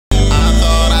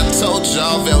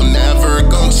y'all, they'll never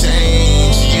gon'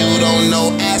 change. You don't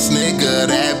know ass nigga,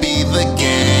 that be the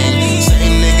gang.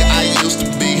 Same nigga I used to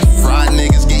be, fried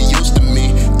niggas get used to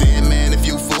me. Dead man if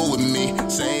you fool with me,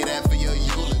 say that for your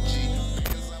eulogy.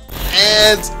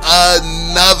 And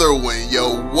another one,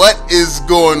 yo. What is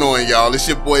going on, y'all? It's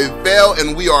your boy VeLL,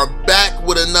 and we are back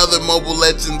with another Mobile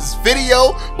Legends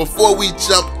video. Before we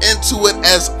jump into it,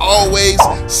 as always,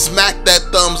 smack that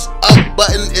thumbs up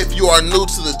button if you are new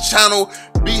to the channel.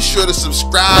 Be sure to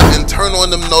subscribe and turn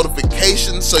on them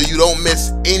notifications so you don't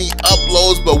miss any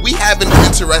uploads. But we have an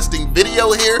interesting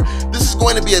video here. This is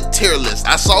going to be a tier list.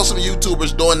 I saw some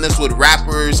YouTubers doing this with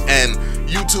rappers and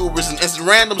YouTubers and it's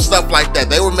random stuff like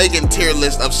that. They were making tier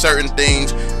lists of certain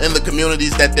things in the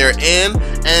communities that they're in,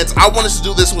 and I wanted to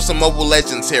do this with some Mobile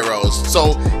Legends heroes.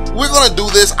 So we're gonna do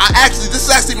this. This is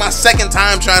actually my second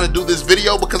time trying to do this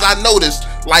video because I noticed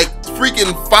like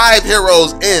freaking 5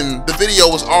 heroes in. The video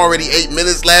was already 8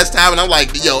 minutes last time, and I'm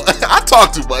like, yo, I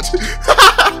talk too much.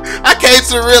 I came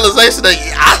to the realization that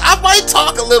I might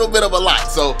talk a little bit of a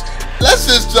lot. So let's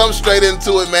just jump straight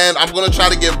into it, man. I'm gonna try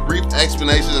to give brief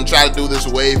explanations and try to do this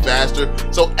way faster.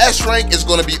 So S rank is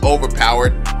gonna be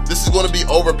overpowered. This is gonna be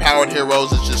overpowered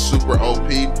heroes. It's just super OP.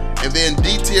 And then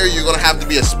D tier, you're gonna have to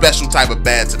be a special type of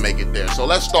bad to make it there. So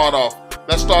let's start off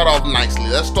nicely.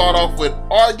 Let's start off with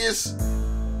Argus.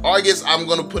 Argus, I'm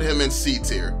gonna put him in C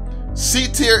tier. C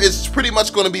tier is pretty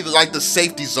much going to be like the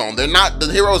safety zone. The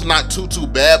hero's not too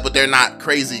bad, but they're not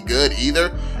crazy good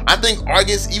either. I think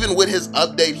Argus, even with his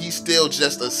update, he's still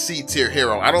just a C tier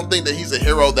hero. I don't think that he's a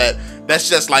hero that's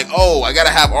just like, oh, I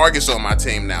gotta have Argus on my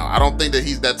team now. I don't think that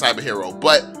he's that type of hero.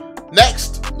 But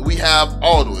next we have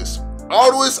Aldous.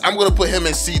 Aldous, I'm gonna put him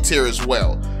in C tier as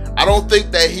well. I don't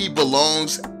think that he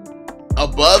belongs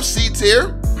above C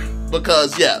tier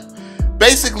because yeah,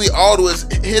 basically Aldous,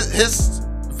 his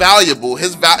value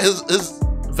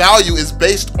is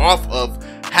based off of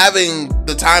having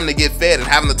the time to get fed and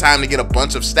having the time to get a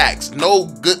bunch of stacks. No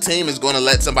good team is going to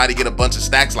let somebody get a bunch of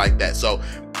stacks like that. So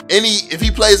if he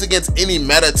plays against any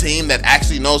meta team that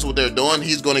actually knows what they're doing,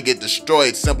 he's going to get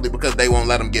destroyed simply because they won't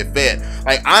let him get fed.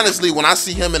 Like honestly, when I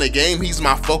see him in a game, he's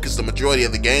my focus the majority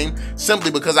of the game, simply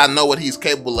because I know what he's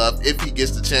capable of if he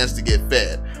gets the chance to get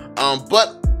fed.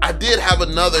 But I did have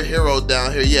another hero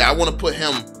down here. Yeah, I want to put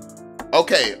him.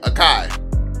 Okay, Akai.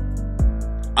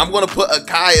 I'm gonna put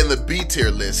Akai in the B tier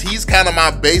list. He's kind of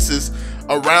my basis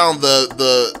around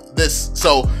this.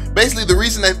 So basically, the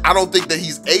reason that I don't think that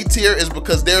he's A tier is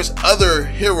because there's other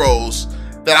heroes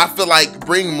that I feel like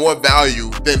bring more value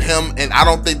than him, and I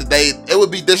don't think that it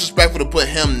would be disrespectful to put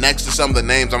him next to some of the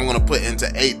names I'm gonna put into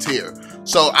A tier.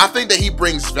 So I think that he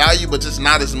brings value, but just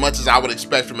not as much as I would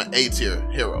expect from an A tier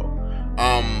hero.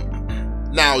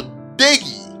 Now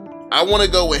Diggy, I want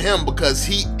to go with him because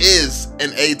he is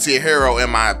an A tier hero in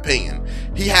my opinion.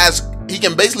 He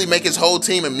can basically make his whole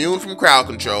team immune from crowd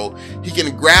control. He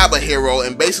can grab a hero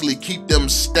and basically keep them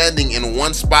standing in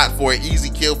one spot for an easy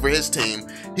kill for his team.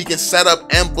 He can set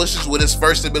up ambushes with his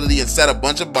first ability and set a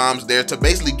bunch of bombs there to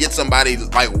basically get somebody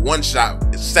like one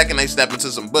shot the second they step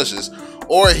into some bushes.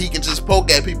 Or he can just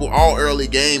poke at people all early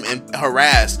game and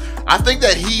harass. I think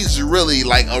that he's really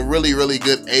like a really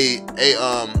good A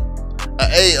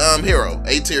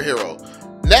tier hero.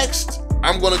 Next,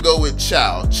 I'm gonna go with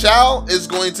Chow. Chow is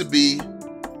going to be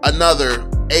another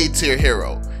A tier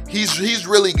hero. He's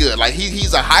really good. Like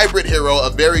he's a hybrid hero, a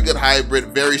very good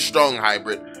hybrid, very strong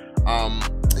hybrid.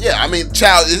 Yeah, I mean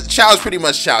Chow is pretty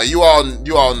much Chow. You all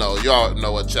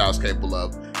know what Chow's capable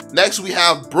of. Next we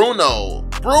have Bruno.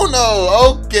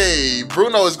 Okay,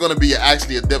 Bruno is going to be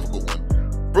actually a difficult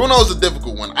one. Bruno's a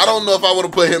difficult one. I don't know if I want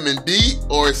to put him in D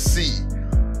or C.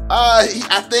 I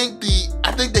think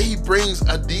that he brings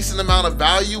a decent amount of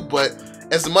value, but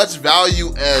as much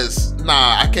value as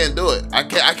I can't do it. I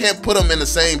can't put him in the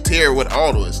same tier with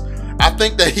Aldous. I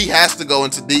think that he has to go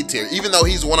into D tier, even though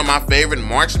he's one of my favorite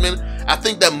marksmen. I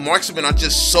think that marksmen are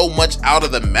just so much out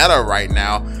of the meta right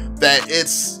now that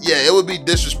it would be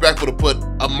disrespectful to put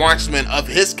a marksman of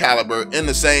his caliber in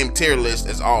the same tier list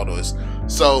as Aldous.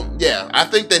 So yeah, I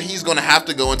think that he's gonna have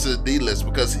to go into the D list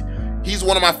because he's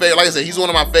one of my favorite. Like I said, he's one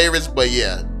of my favorites. But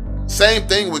yeah, same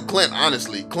thing with Clint.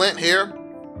 Honestly, Clint here,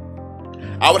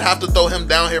 I would have to throw him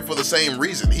down here for the same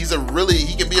reason. He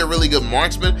can be a really good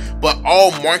marksman, but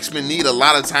all marksmen need a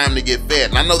lot of time to get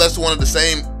fed. And I know that's one of the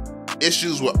same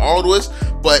issues with Aldous,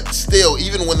 but still,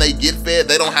 even when they get fed,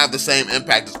 they don't have the same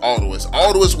impact as Aldous.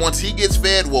 Aldous, once he gets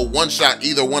fed, will one-shot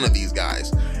either one of these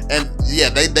guys. And yeah,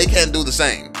 they can't do the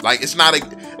same. Like, it's not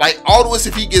like Aldous,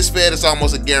 if he gets fed, it's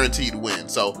almost a guaranteed win.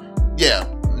 So yeah,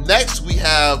 next we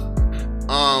have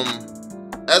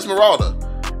Esmeralda.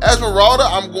 Esmeralda,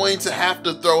 I'm going to have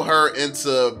to throw her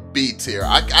into B tier.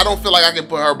 I don't feel like I can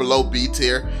put her below B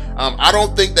tier. I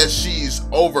don't think that she's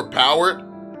overpowered.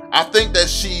 I think that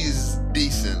she's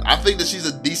decent. I think that she's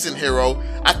a decent hero.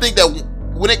 I think that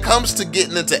when it comes to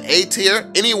getting into A tier,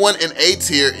 anyone in A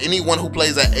tier, anyone who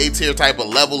plays at A tier type of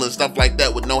level and stuff like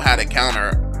that would know how to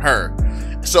counter her.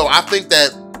 So I think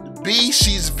that B,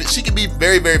 she can be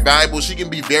very, very valuable. She can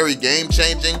be very game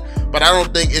changing, but I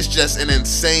don't think it's just an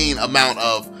insane amount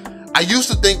of. I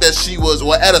used to think that she was,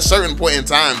 well, at a certain point in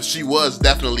time, she was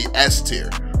definitely S tier.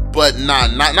 But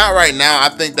not right now. I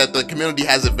think that the community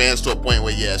has advanced to a point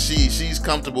where, yeah, she's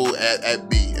comfortable at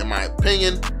B, in my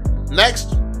opinion.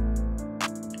 Next,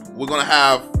 we're gonna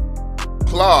have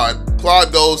Claude.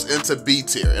 Claude goes into B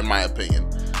tier, in my opinion.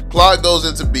 Claude goes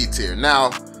into B tier. Now,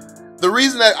 the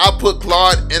reason that I put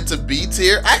Claude into B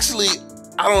tier, actually,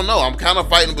 I don't know. I'm kind of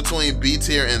fighting between B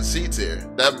tier and C tier.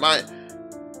 That might,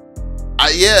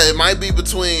 yeah, it might be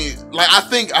between. Like, I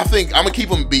think I'm gonna keep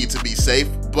him B to be safe,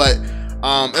 but.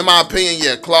 In my opinion,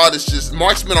 yeah, Claude is just,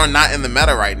 marksmen are not in the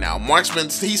meta right now. Marksmen,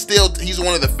 he's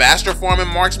one of the faster farming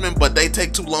marksmen, but they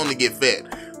take too long to get fed.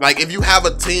 Like, if you have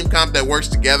a team comp that works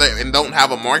together and don't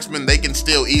have a marksman, they can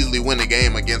still easily win a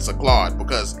game against a Claude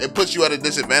because it puts you at a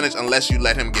disadvantage unless you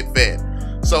let him get fed.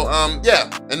 So, yeah,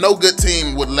 and no good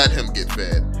team would let him get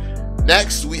fed.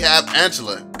 Next, we have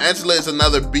Angela. Angela is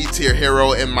another B tier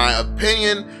hero, in my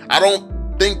opinion. I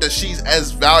don't think that she's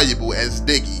as valuable as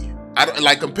Diggy. I don't,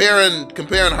 like, comparing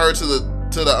her to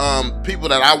the people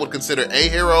that I would consider A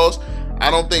heroes. I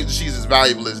don't think that she's as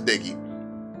valuable as Diggy.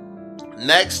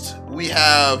 Next, we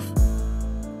have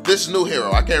this new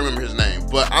hero. I can't remember his name,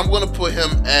 but I'm gonna put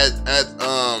him at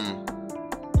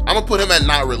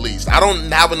not released. I don't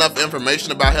have enough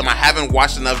information about him. I haven't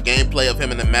watched enough gameplay of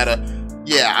him in the meta.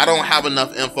 Yeah, I don't have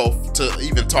enough info to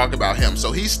even talk about him.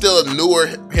 So he's still a newer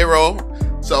hero.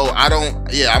 So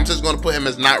I'm just gonna put him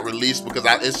as not released because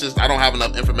I don't have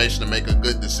enough information to make a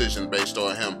good decision based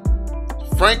on him.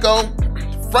 Franco,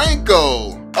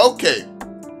 okay.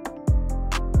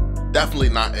 Definitely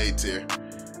not A tier.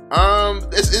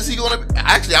 Is he gonna,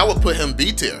 actually I would put him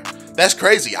B tier. That's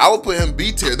crazy. I would put him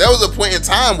B tier. There was a point in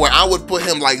time where I would put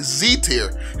him like Z tier.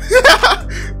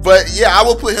 But yeah, I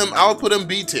would put him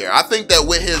B tier. I think that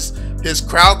with his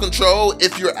crowd control,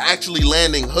 if you're actually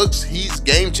landing hooks, he's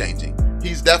game changing.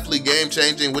 He's definitely game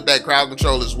changing with that crowd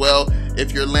control as well.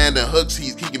 If you're landing hooks,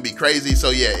 he can be crazy.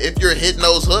 So yeah, if you're hitting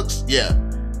those hooks, yeah,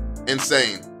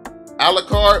 insane.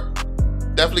 Alucard,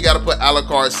 definitely got to put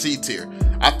Alucard C tier.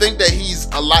 I think that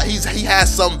he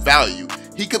has some value.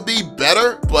 He could be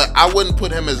better, but I wouldn't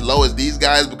put him as low as these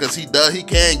guys because he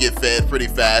can get fed pretty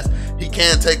fast. He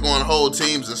can take on whole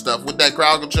teams and stuff. With that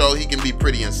crowd control, he can be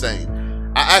pretty insane.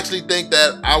 I actually think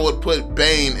that I would put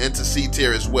Bane into C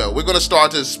tier as well. We're gonna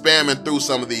start to spamming through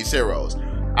some of these heroes.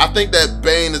 I think that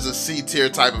Bane is a C tier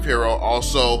type of hero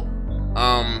also.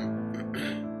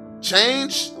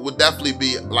 Change would definitely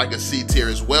be like a C tier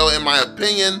as well, in my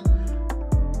opinion.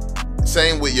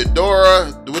 Same with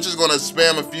Eudora, which is gonna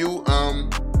spam a few.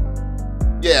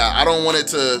 Yeah, I don't want it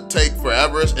to take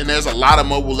forever, and there's a lot of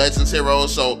Mobile Legends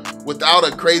heroes, so without a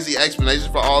crazy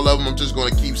explanation for all of them, I'm just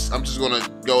gonna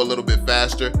go a little bit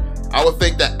faster. I would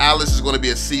think that Alice is gonna be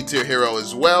a C tier hero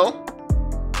as well.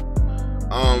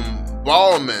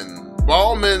 Ballman,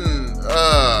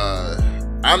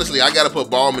 honestly, I gotta put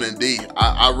Ballman in D.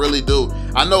 I really do.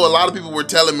 I know a lot of people were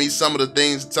telling me some of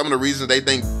the reasons they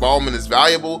think Ballman is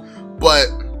valuable, but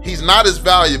he's not as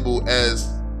valuable as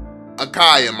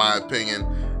Akai, in my opinion.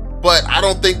 But I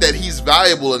don't think that he's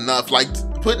valuable enough. Like,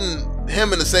 putting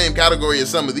him in the same category as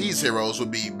some of these heroes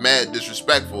would be mad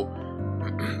disrespectful.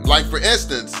 Like, for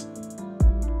instance,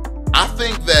 I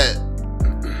think that,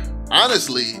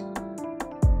 honestly,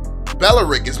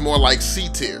 Beleric is more like C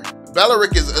tier.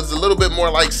 Beleric is a little bit more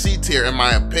like C tier, in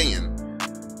my opinion.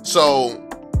 So,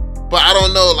 but I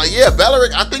don't know, like, yeah,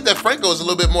 Beleric, I think that Franco is a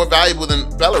little bit more valuable than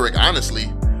Beleric,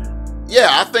 honestly. Yeah,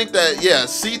 I think that, yeah,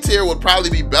 C tier would probably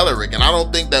be Beleric, and I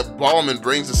don't think that Ballman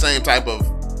brings the same type of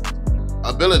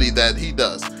ability that he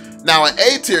does. Now, an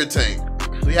A tier tank,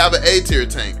 we have an A tier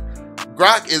tank.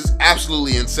 Grok is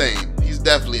absolutely insane. He's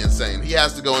definitely insane. He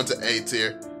has to go into A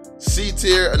tier. C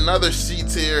tier, another C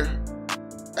tier.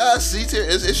 C tier,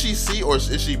 is she C or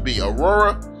is she B?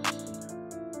 Aurora?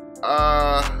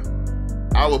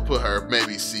 I would put her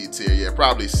maybe C tier. Yeah,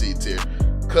 probably C tier.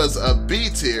 Because a B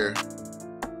tier,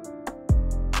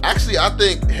 actually, I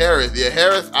think Harith. Yeah,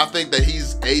 Harith, I think that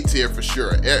he's A tier for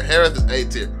sure. Harith is A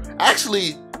tier.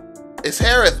 Actually, is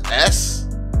Harith S?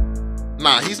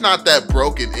 Nah, he's not that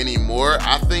broken anymore.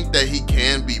 I think that he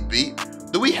can be beat.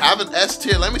 Do we have an S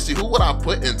tier? Let me see. Who would I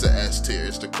put into S tier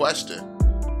is the question.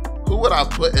 Who would I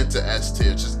put into S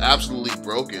tier? Just absolutely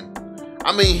broken.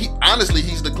 I mean, honestly,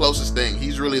 he's the closest thing.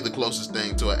 He's really the closest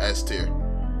thing to an S tier.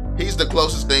 He's the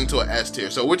closest thing to an S tier.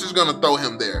 So we're just gonna throw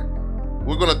him there.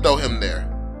 We're gonna throw him there.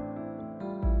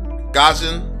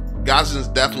 Gaijin's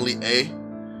definitely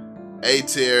A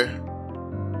tier.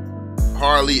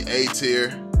 Harley, A tier.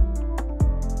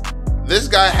 This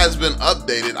guy has been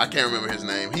updated. I can't remember his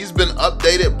name. He's been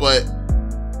updated, but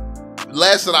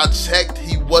last that I checked,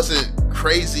 he wasn't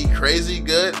crazy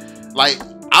good. Like,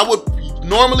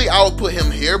 normally I would put him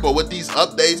here, but with these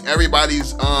updates,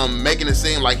 everybody's making it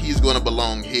seem like he's going to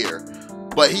belong here.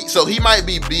 But he might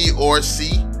be B or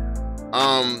C.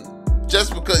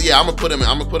 Just because, yeah, I'm gonna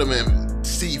put him in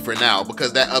C for now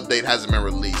because that update hasn't been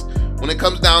released. When it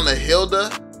comes down to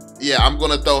Hilda, yeah, I'm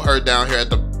gonna throw her down here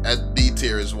at D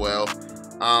tier as well.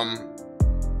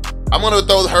 I'm gonna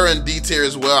throw her in D tier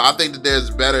as well. I think that there's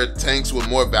better tanks with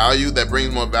more value that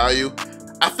brings more value.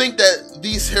 I think that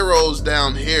these heroes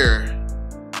down here,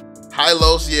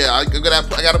 Hylos, yeah, I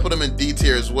gotta put them in D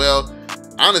tier as well.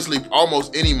 Honestly,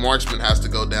 almost any marksman has to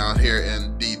go down here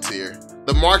in D tier.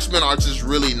 The marksmen are just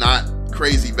really not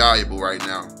crazy valuable right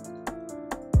now.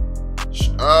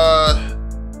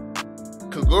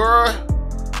 Kagura.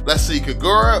 Let's see,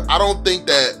 Kagura. I don't think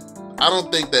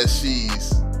that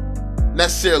she's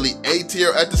necessarily A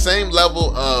tier. At the same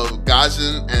level of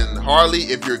Gaijin and Harley,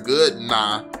 if you're good,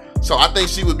 nah. So I think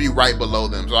she would be right below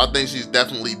them. So I think she's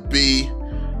definitely B.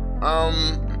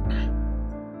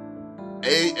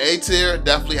 A tier,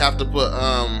 definitely have to put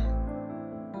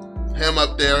him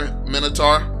up there.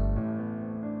 Minotaur.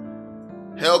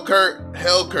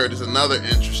 Hellkurt is another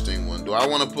interesting one. Do I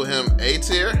want to put him A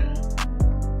tier?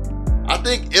 I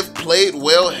think if played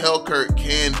well, Hellkurt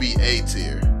can be A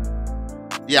tier.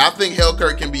 Yeah, I think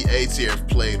Hellkurt can be A tier if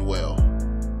played well.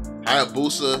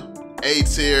 Hayabusa, A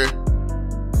tier.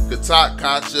 Gatot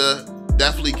Kacha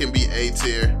definitely can be A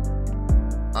tier.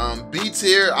 B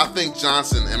tier, I think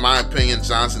Johnson, in my opinion,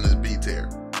 Johnson is B tier.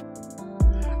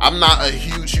 I'm not a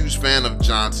huge fan of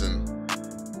Johnson.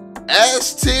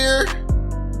 S tier,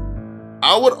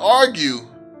 I would argue,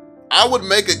 I would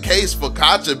make a case for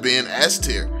Kacha being S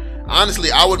tier.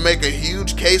 Honestly, I would make a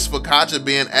huge case for Kacha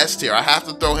being S tier. I have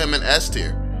to throw him in S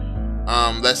tier.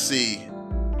 Let's see.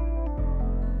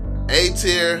 A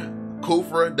tier,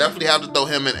 Kufra, definitely have to throw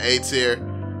him in A tier.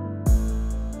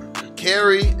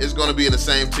 Carrie is going to be in the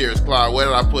same tier as Clyde. Where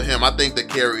did I put him? I think the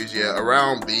Carrie's, yeah,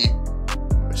 around B.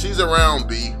 She's around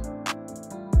B.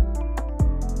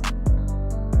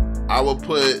 I would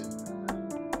put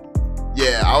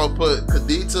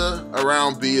Kadita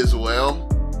around B as well.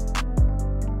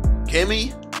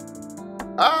 Kimmy?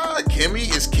 Kimmy?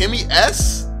 Is Kimmy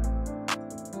S?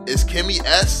 Is Kimmy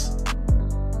S?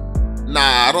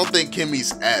 Nah, I don't think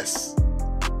Kimmy's S.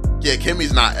 Yeah,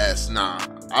 Kimmy's not S, nah.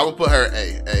 I would put her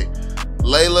A.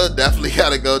 Layla definitely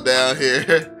gotta go down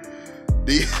here.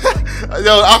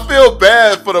 Yo, I feel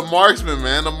bad for the marksman,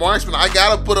 man. The marksman, I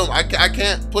gotta put them, I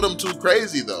can't put them too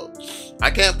crazy though. I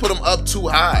can't put them up too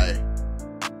high.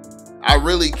 I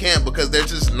really can't because they're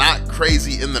just not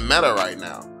crazy in the meta right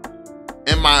now.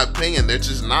 In my opinion, they're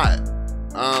just not.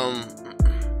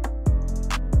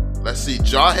 Let's see,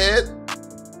 Jawhead.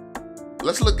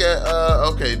 Let's look at,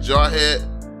 okay, Jawhead.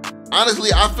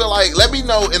 Honestly, I feel like, let me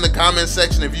know in the comment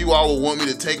section if you all will want me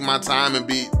to take my time and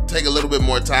take a little bit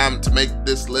more time to make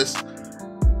this list.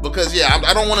 Because yeah,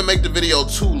 I don't want to make the video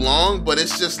too long, but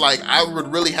it's just like, I would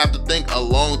really have to think a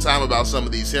long time about some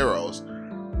of these heroes.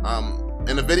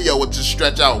 And the video would just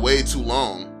stretch out way too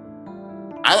long.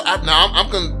 Now I'm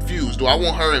confused. Do I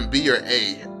want her in B or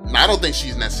A? I don't think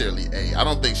she's necessarily A. I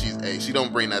don't think she's A. She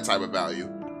don't bring that type of value.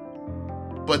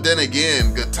 But then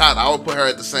again, Gatot, I would put her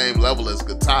at the same level as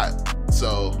Gatot.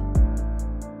 So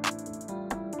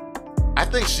I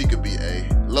think she could be A.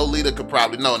 Lolita could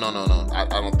probably, no. I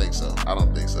don't think so. I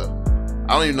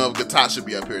don't even know if Gatot should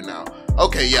be up here now.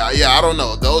 Okay, yeah, I don't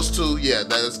know. Those two, yeah,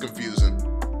 that is confusing.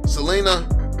 Selena,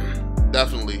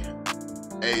 definitely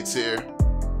A tier.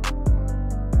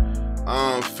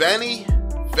 Fanny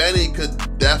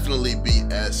could definitely be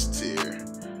S tier.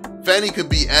 Fanny could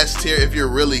be S tier if you're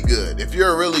really good. If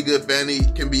you're a really good Fanny,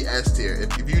 can be S tier.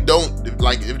 If you don't,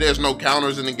 if there's no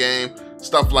counters in the game,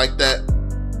 stuff like that.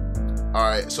 All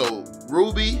right, so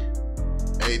Ruby,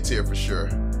 A tier for sure.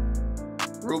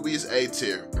 Ruby's A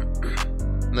tier.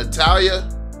 Natalia,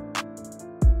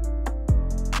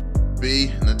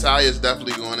 B. Natalia's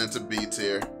definitely going into B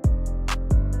tier.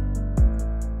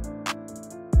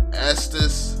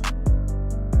 Estes,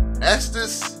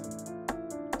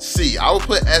 C. I would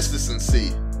put Estes in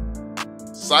C.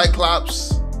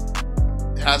 Cyclops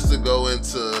has to go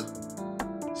into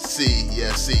C. C,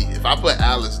 yeah, C. If I put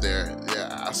Alice there,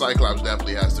 yeah, Cyclops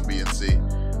definitely has to be in C.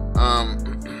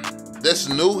 This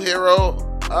new hero,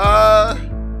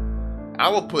 I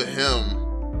will put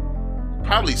him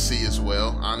probably C as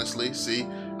well, honestly. C.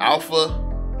 Alpha,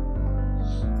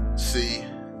 C.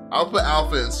 I'll put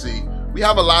Alpha in C. We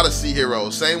have a lot of C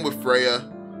heroes. Same with Freya.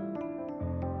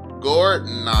 Gord,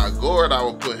 nah, Gord, I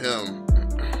will put him.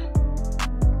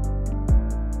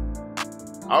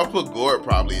 I'll put Gord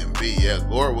probably in B. Yeah,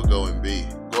 Gord will go in B.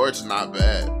 Gord's not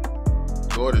bad.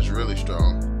 Gord is really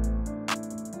strong.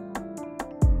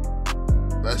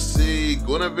 Let's see,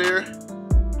 Guinevere.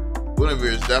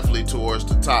 Guinevere is definitely towards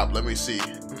the top. Let me see.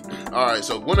 All right,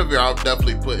 so Guinevere I'll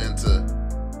definitely put into.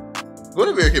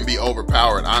 Guinevere can be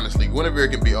overpowered, honestly. Guinevere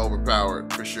can be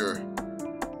overpowered for sure.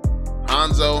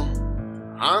 Hanzo,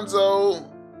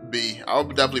 B. I'll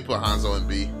definitely put Hanzo in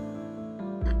B.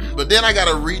 But then I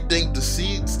gotta rethink the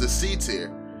C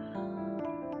tier.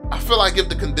 I feel like if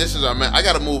the conditions are met, I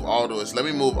gotta move Aldous. Let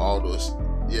me move Aldous.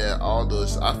 Yeah,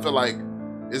 Aldous. I feel like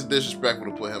it's disrespectful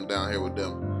to put him down here with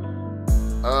them.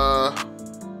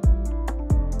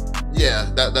 Yeah,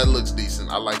 that looks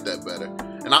decent. I like that better.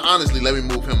 And honestly, let me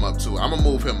move him up too. I'm gonna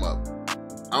move him up.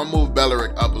 I'm gonna move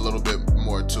Belleric up a little bit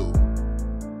more too.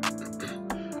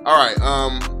 All right,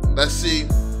 let's see.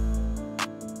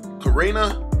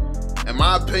 Karina. In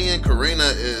my opinion, Karina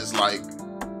is like,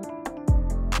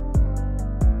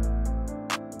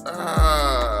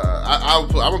 I'm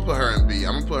gonna put her in B.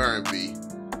 I'm gonna put her in B.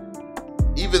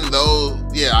 Even though,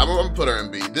 yeah, I'm gonna put her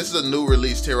in B. This is a new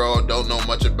released hero. Don't know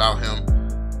much about him.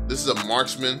 This is a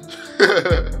marksman.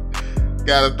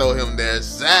 Gotta throw him there.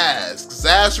 Zaz.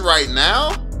 Zaz right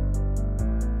now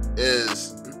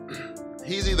is,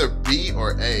 he's either B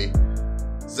or A.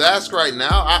 Zaz right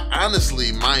now, I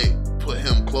honestly might put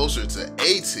him closer to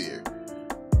A tier.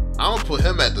 I'm gonna put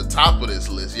him at the top of this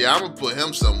list. Yeah, I'm gonna put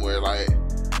him somewhere like,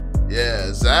 yeah,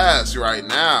 Zaz right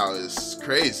now is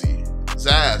crazy.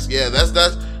 Zaz, yeah, that's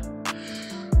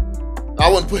I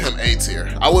wouldn't put him A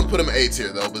tier. I wouldn't put him A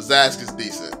tier though, but Zaz is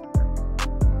decent.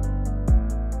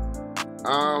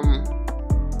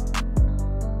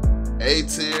 A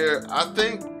tier, I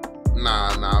think,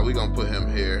 nah, we gonna put him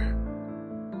here.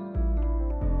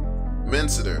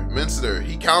 Minster,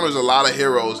 he counters a lot of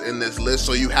heroes in this list,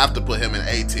 so you have to put him in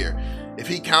A tier. If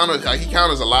he counters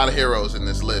a lot of heroes in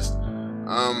this list.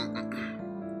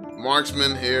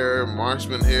 Marksman here.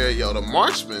 Yo, the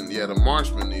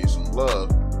marksman needs some love.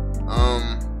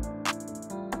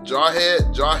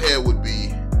 Jawhead would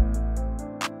be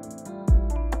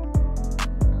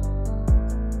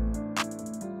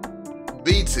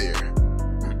B tier.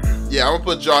 Yeah, I'm gonna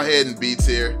put Jawhead in B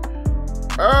tier.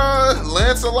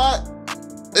 Lancelot.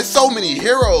 There's so many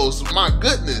heroes. My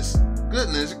goodness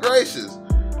gracious.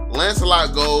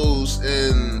 Lancelot goes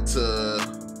into.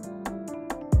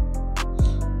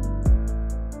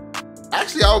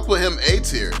 Actually, I would put him A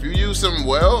tier. If you use him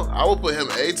well, I would put him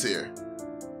A tier.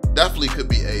 Definitely could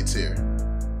be A tier.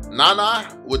 Nana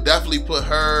would definitely put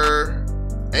her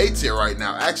A tier right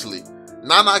now. Actually,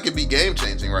 Nana could be game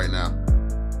changing right now.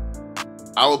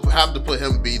 I would have to put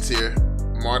him B tier.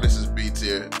 Martis is B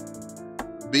tier.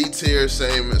 B tier,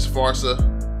 same as Farsa.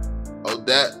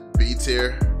 Odette, B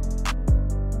tier.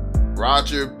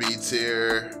 Roger, B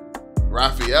tier.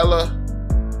 Raffaella,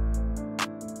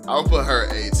 I'll put her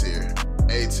A tier.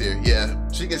 A tier, yeah.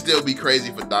 She can still be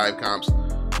crazy for dive comps.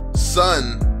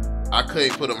 Sun, I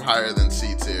couldn't put him higher than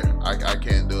C tier. I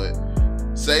can't do it.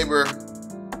 Saber,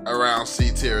 around C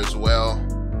tier as well.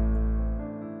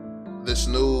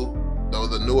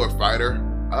 The newer fighter,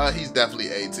 he's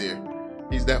definitely A tier.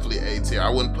 He's definitely A tier. I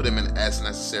wouldn't put him in S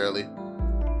necessarily.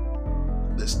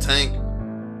 This tank,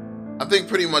 I think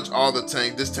pretty much all the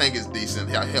tank. This tank is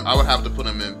decent. I would have to put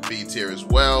him in B tier as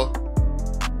well.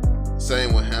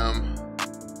 Same with him.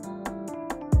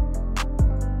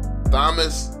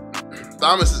 Thomas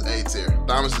is A tier.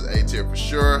 Thomas is A tier for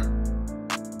sure.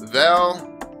 VeLL,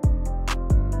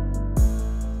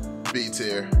 B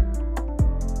tier.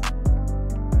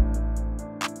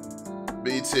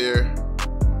 B tier.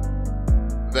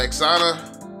 Vexana,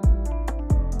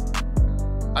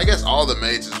 I guess all the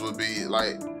mages would be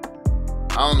like,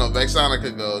 I don't know, Vexana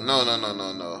could go, no.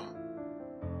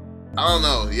 I don't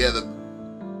know, yeah,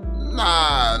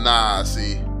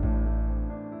 see.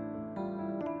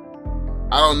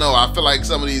 I don't know, I feel like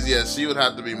some of these, yeah, she would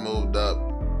have to be moved up.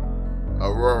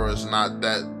 Aurora's not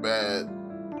that bad.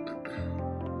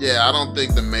 Yeah, I don't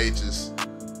think the mages.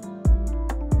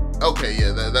 Okay,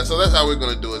 yeah, so that's how we're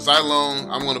gonna do it. Xylong,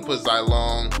 I'm gonna put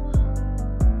Xylong.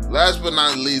 Last but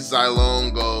not least,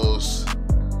 Xylong goes.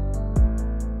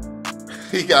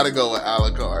 We gotta go with a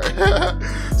la carte.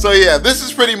 So yeah, this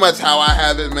is pretty much how I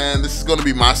have it, man. This is gonna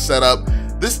be my setup.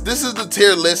 This is the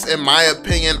tier list in my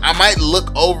opinion. I might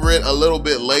look over it a little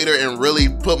bit later and really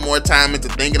put more time into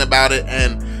thinking about it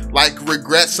and like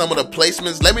regret some of the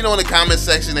placements. Let me know in the comment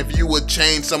section if you would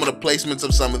change some of the placements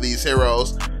of some of these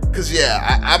heroes. Cause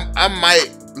yeah, I might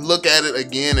look at it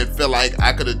again and feel like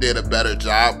I could have did a better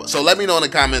job. So let me know in the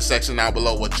comment section down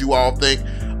below what you all think.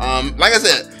 Like I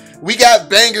said, we got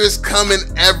bangers coming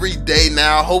every day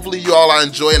now. Hopefully you all are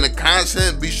enjoying the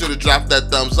content. Be sure to drop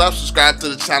that thumbs up, subscribe to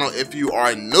the channel if you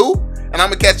are new, and I'm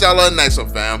gonna catch y'all on the next one,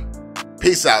 fam.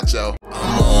 Peace out, yo.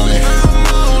 I'm on it.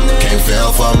 Can't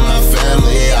fail for my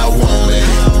family, I want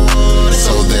it.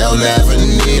 So they'll never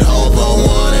need hope or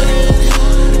want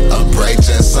it. A break,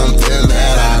 just something